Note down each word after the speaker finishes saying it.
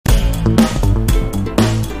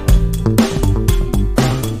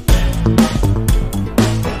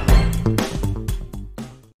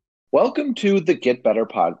Welcome to the Get Better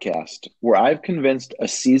podcast, where I've convinced a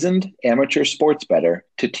seasoned amateur sports bettor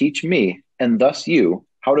to teach me, and thus you,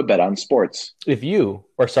 how to bet on sports. If you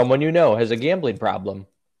or someone you know has a gambling problem,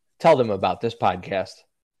 tell them about this podcast.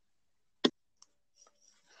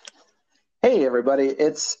 Hey, everybody,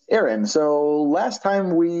 it's Aaron. So last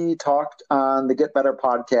time we talked on the Get Better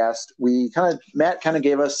podcast, Matt kind of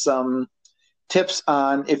gave us some tips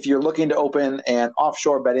on if you're looking to open an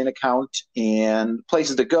offshore betting account and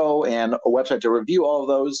places to go and a website to review all of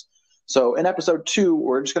those. So in episode 2,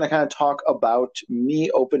 we're just going to kind of talk about me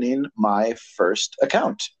opening my first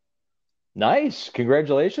account. Nice.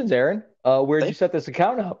 Congratulations, Aaron. Where did you set this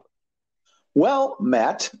account up? Well,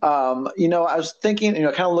 Matt, I was thinking,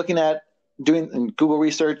 kind of looking at doing Google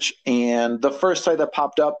research, and the first site that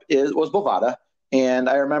popped up was Bovada. And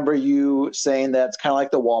I remember you saying that it's kind of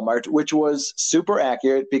like the Walmart, which was super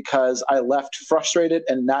accurate because I left frustrated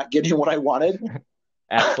and not getting what I wanted.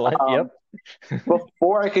 Excellent. Yep.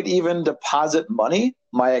 Before I could even deposit money,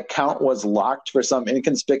 my account was locked for some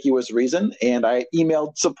inconspicuous reason. And I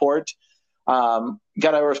emailed support, got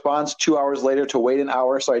a response 2 hours later to wait an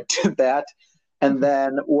hour. So I did that. And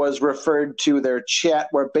then was referred to their chat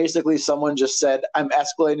where basically someone just said, I'm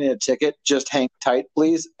escalating a ticket, just hang tight,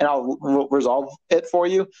 please, and I'll resolve it for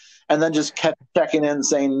you. And then just kept checking in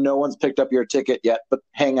saying, no one's picked up your ticket yet, but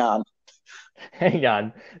hang on. Hang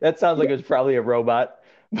on. That sounds like it was probably a robot.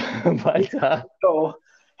 So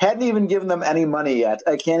hadn't even given them any money yet.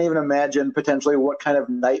 I can't even imagine potentially what kind of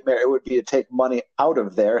nightmare it would be to take money out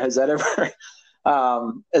of there. Has that ever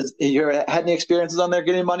has you had any experiences on there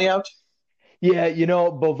getting money out? Yeah,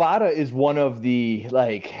 Bovada is one of the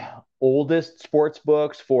oldest sports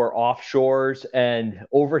books for offshores, and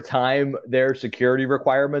over time their security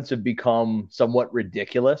requirements have become somewhat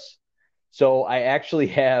ridiculous. So I actually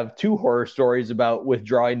have 2 horror stories about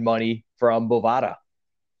withdrawing money from Bovada.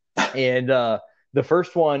 And the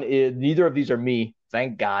first one is, neither of these are me,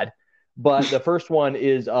 thank God. But the first one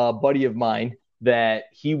is a buddy of mine that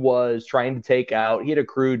he was trying to take out. He had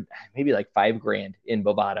accrued maybe like $5,000 in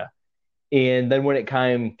Bovada. And then when it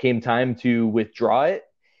came time to withdraw it,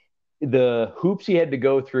 the hoops he had to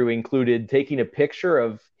go through included taking a picture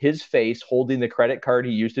of his face holding the credit card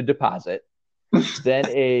he used to deposit, then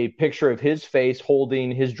a picture of his face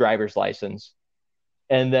holding his driver's license,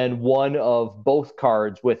 and then one of both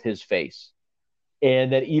cards with his face.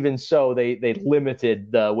 And then even so, they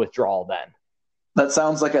limited the withdrawal then. That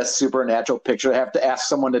sounds like a supernatural picture I have to ask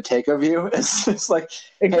someone to take of you. It's just like,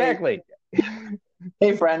 exactly.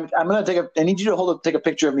 Hey friend, I need you to take a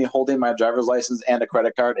picture of me holding my driver's license and a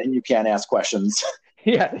credit card, and you can't ask questions.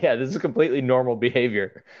 Yeah, this is completely normal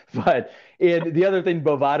behavior. But the other thing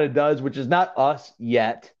Bovada does, which is not us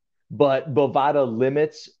yet, but Bovada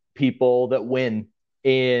limits people that win.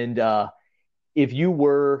 And if you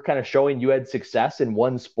were kind of showing you had success in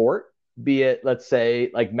one sport, be it, let's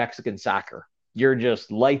say, like Mexican soccer, you're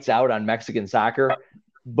just lights out on Mexican soccer,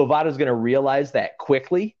 Bovada's going to realize that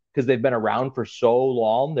quickly, because they've been around for so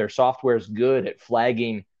long. Their software is good at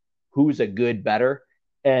flagging who's a good bettor,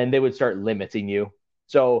 and they would start limiting you.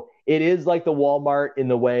 So it is like the Walmart in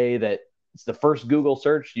the way that it's the first Google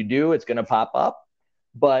search you do, it's going to pop up.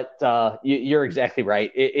 But you're exactly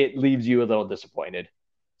right. It leaves you a little disappointed.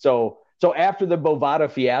 So after the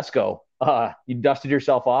Bovada fiasco, you dusted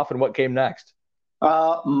yourself off, and what came next?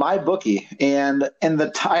 My bookie, and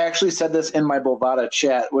I actually said this in my Bovada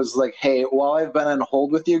chat, was like, hey, while I've been on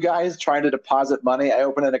hold with you guys trying to deposit money, I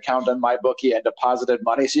opened an account on my bookie and deposited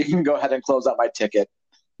money, so you can go ahead and close out my ticket.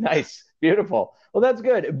 Nice. Beautiful. Well, that's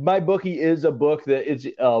good. My bookie is a book that is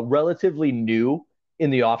relatively new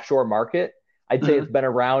in the offshore market. I'd say it's been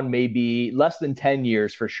around maybe less than 10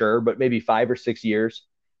 years for sure, but maybe 5 or 6 years.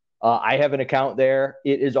 I have an account there.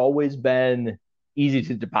 It has always been easy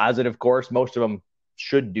to deposit, of course. Most of them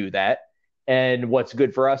should do that. And what's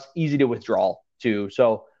good for us, easy to withdraw too.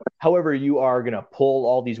 So however you are going to pull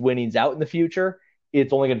all these winnings out in the future,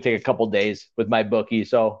 it's only going to take a couple days with my bookie.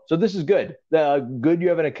 So this is good. Good you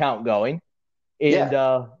have an account going. And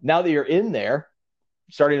now that you're in there,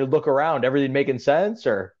 starting to look around, everything making sense?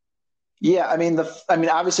 Or yeah, I mean,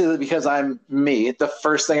 obviously because I'm me, the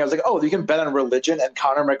first thing I was like, oh, you can bet on religion and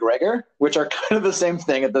Conor McGregor, which are kind of the same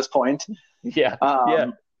thing at this point. Yeah.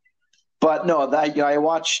 But no, I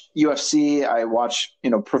watch UFC, I watch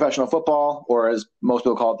professional football, or as most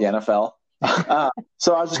people call it, the NFL.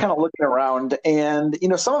 So I was just kind of looking around, and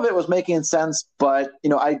some of it was making sense, but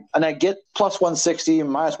I get plus 160,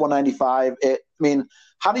 minus 195.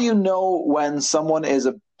 How do you know when someone is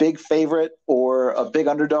a big favorite or a big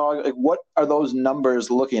underdog? Like, what are those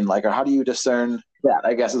numbers looking like, or how do you discern that?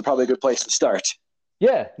 I guess is probably a good place to start.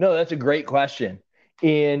 Yeah, no, that's a great question.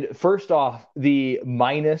 And first off, the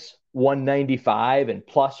minus 195 and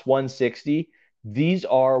plus 160, these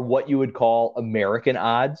are what you would call American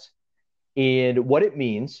odds. And what it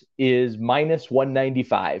means is minus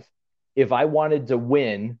 195. If I wanted to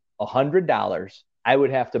win $100, I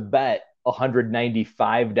would have to bet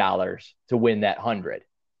 $195 to win that 100.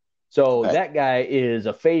 So Okay. that guy is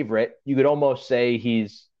a favorite. You could almost say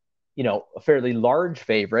he's, a fairly large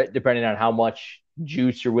favorite, depending on how much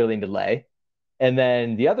juice you're willing to lay. And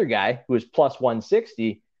then the other guy who is plus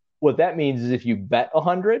 160, what that means is if you bet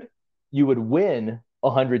 100, you would win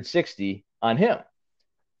 160 on him.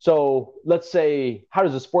 So let's say, how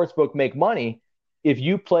does a sports book make money? If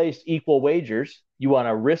you place equal wagers, you want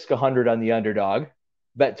to risk 100 on the underdog,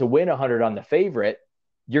 bet to win 100 on the favorite,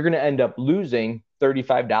 you're going to end up losing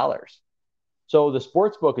 $35. So the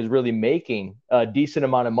sports book is really making a decent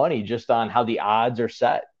amount of money just on how the odds are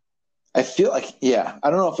set. I feel like, yeah, I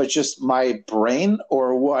don't know if it's just my brain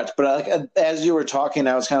or what, but like as you were talking,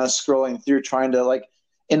 I was kind of scrolling through trying to like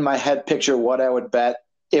in my head picture what I would bet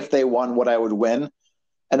if they won, what I would win.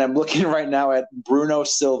 And I'm looking right now at Bruno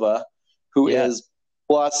Silva, who Yeah, is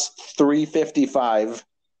plus 355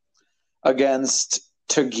 against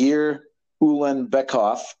Tagir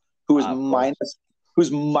Ulanbekov, of course.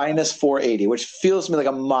 who's minus 480, which feels to me like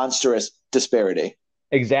a monstrous disparity.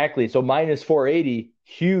 Exactly. So minus 480,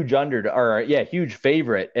 huge under or yeah, huge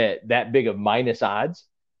favorite at that big of minus odds.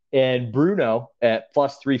 And Bruno at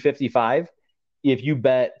plus 355, if you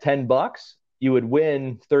bet $10, you would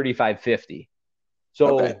win 35.50. Okay.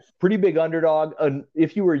 So pretty big underdog.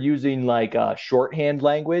 If you were using like shorthand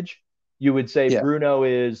language, you would say Yeah. Bruno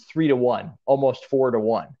is 3-1, almost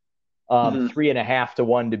 4-1, Mm-hmm.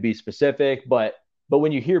 3.5-1 to be specific. But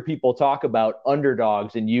when you hear people talk about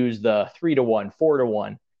underdogs and use the 3-1,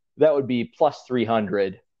 4-1, that would be plus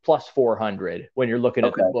 300, plus 400 when you're looking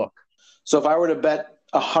at the Okay. book. So if I were to bet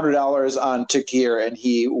 $100 on Takir and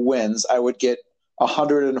he wins, I would get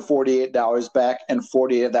 $148 back, and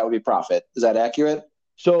 48 of that would be profit. Is that accurate?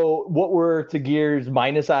 So what were Tagir's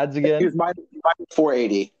minus odds He again? was minus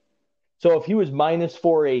 480. So if he was minus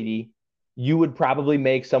 480, you would probably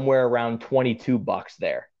make somewhere around $22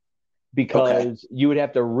 there Okay, because you would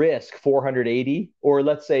have to risk 480, or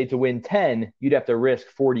let's say to win 10, you'd have to risk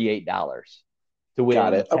 $48 to got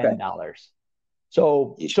win it. Okay. $10.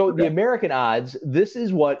 So the Okay. American odds, this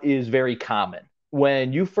is what is very common.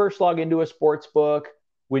 When you first log into a sports book,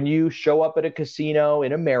 when you show up at a casino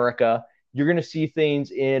in America, you're going to see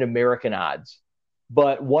things in American odds.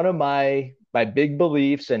 But one of my big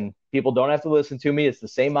beliefs, and people don't have to listen to me, it's the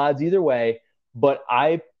same odds either way, but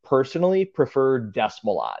I personally prefer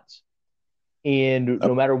decimal odds. And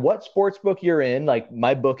no matter what sports book you're in, like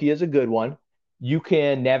my bookie is a good one, you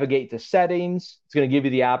can navigate the settings. It's going to give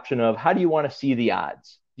you the option of how do you want to see the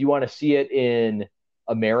odds? Do you want to see it in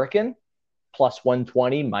American, plus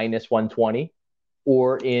 120, minus 120,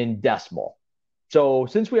 or in decimal? So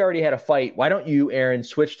since we already had a fight, why don't you, Aaron,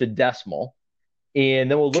 switch to decimal?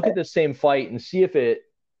 And then we'll look at the same fight and see if it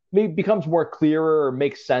maybe becomes more clearer or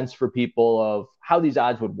makes sense for people of how these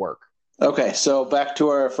odds would work. Okay, so back to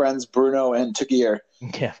our friends Bruno and Takir.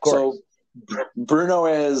 Yeah, of So course. Bruno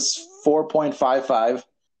is 4.55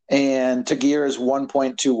 and Tagir is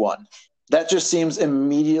 1.21. That just seems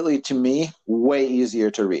immediately to me way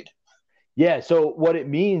easier to read. Yeah. So what it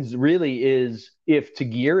means really is if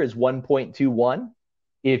Tagir is 1.21,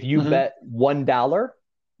 if you Mm-hmm. bet $1,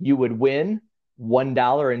 you would win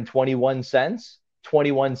 $1.21,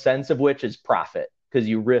 21 cents of which is profit because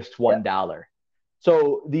you risked Yeah. $1.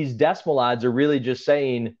 So these decimal odds are really just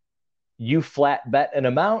saying you flat bet an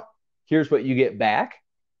amount, here's what you get back.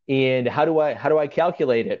 And how do I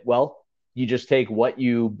calculate it? Well, you just take what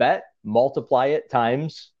you bet, multiply it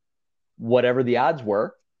times whatever the odds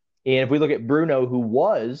were. And if we look at Bruno, who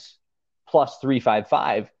was plus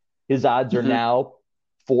 355, his odds are Mm-hmm. now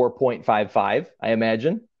 4.55, I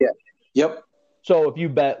imagine. Yeah. Yep. So if you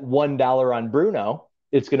bet $1 on Bruno,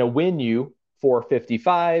 it's going to win you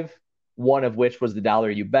 455, one of which was the dollar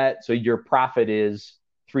you bet. So your profit is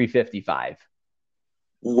 355.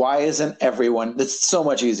 Why isn't everyone? That's so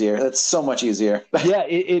much easier. That's so much easier. Yeah,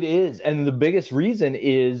 it is. And the biggest reason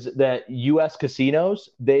is that US casinos,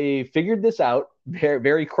 they figured this out. They're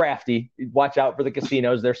very crafty. Watch out for the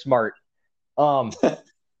casinos. They're smart. Um,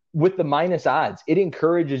 with the minus odds, it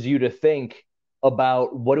encourages you to think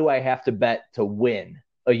about what do I have to bet to win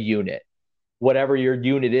a unit, whatever your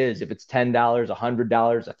unit is. If it's $10, $100,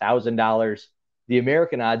 $1,000, the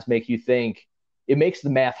American odds make you think. It makes the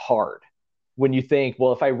math hard when you think,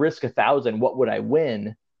 well, if I risk 1,000, what would I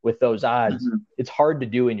win with those odds? Mhm. It's hard to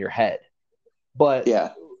do in your head. But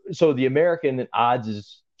Yeah. so the American odds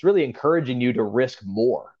is it's really encouraging you to risk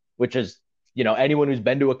more, which is, anyone who's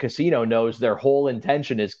been to a casino knows their whole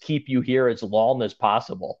intention is keep you here as long as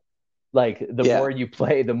possible. Like the more you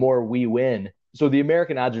play, the more we win. So the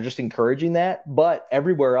American odds are just encouraging that. But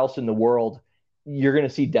everywhere else in the world, you're going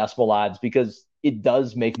to see decimal odds because it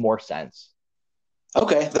does make more sense.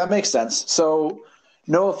 Okay, that makes sense. So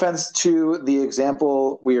no offense to the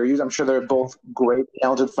example we are using. I'm sure they're both great,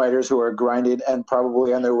 talented fighters who are grinding and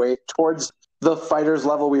probably on their way towards the fighters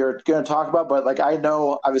level we are going to talk about. But like I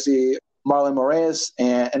know, obviously, Marlon Moraes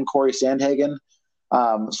and Corey Sandhagen.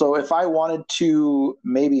 So if I wanted to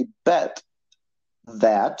maybe bet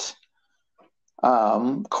that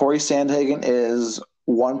Corey Sandhagen is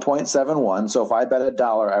 1.71. So if I bet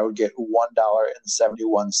 $1, I would get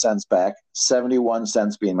 $1.71 back, 71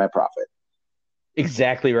 cents being my profit.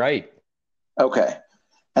 Exactly right. Okay.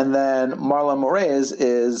 And then Marlon Moraes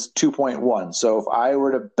is 2.1. So if I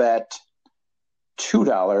were to bet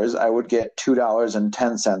 $2, I would get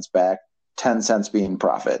 $2.10 back, 10 cents being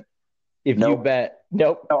profit. If you bet,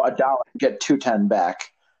 No, $1, get $2.10 back.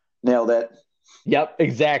 Nailed it. Yep,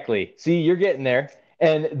 exactly. See, you're getting there.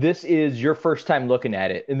 And this is your first time looking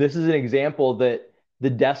at it. And this is an example that the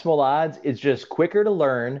decimal odds is just quicker to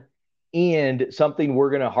learn and something we're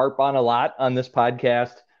going to harp on a lot on this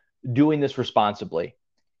podcast, doing this responsibly.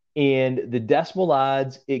 And the decimal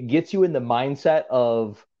odds, it gets you in the mindset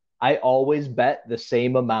of, I always bet the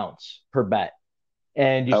same amounts per bet.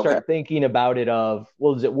 And you start thinking about it of,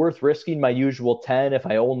 well, is it worth risking my usual 10 if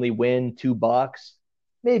I only win $2?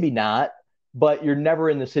 Maybe not, but you're never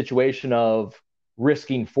in the situation of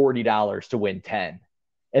risking $40 to win 10.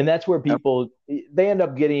 And that's where people, they end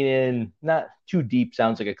up getting in, not too deep,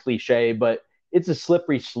 sounds like a cliche, but it's a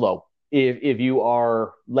slippery slope if you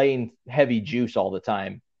are laying heavy juice all the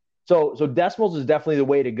time. So decimals is definitely the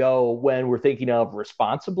way to go when we're thinking of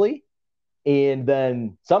responsibly. And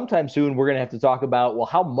then sometime soon, we're going to have to talk about, well,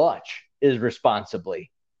 how much is responsibly?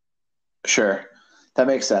 Sure. That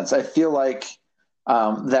makes sense. I feel like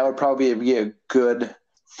that would probably be a good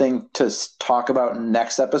thing to talk about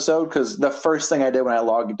next episode, because the first thing I did when I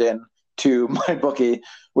logged in to my bookie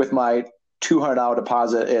with my $200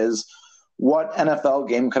 deposit is, what NFL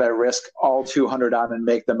game could I risk all 200 on and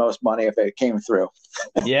make the most money if it came through?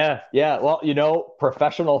 Yeah. Well,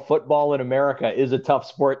 professional football in America is a tough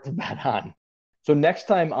sport to bet on. So next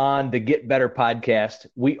time on the Get Better podcast,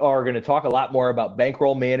 we are going to talk a lot more about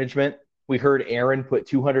bankroll management. We heard Aaron put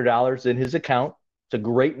 $200 in his account. It's a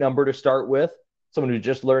great number to start with. Someone who's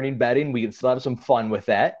just learning betting, we can still have some fun with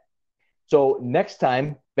that. So next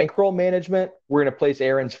time, bankroll management, we're going to place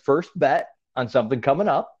Aaron's first bet on something coming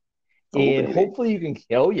up. Hopefully you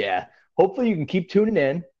can keep tuning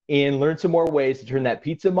in and learn some more ways to turn that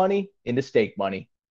pizza money into steak money.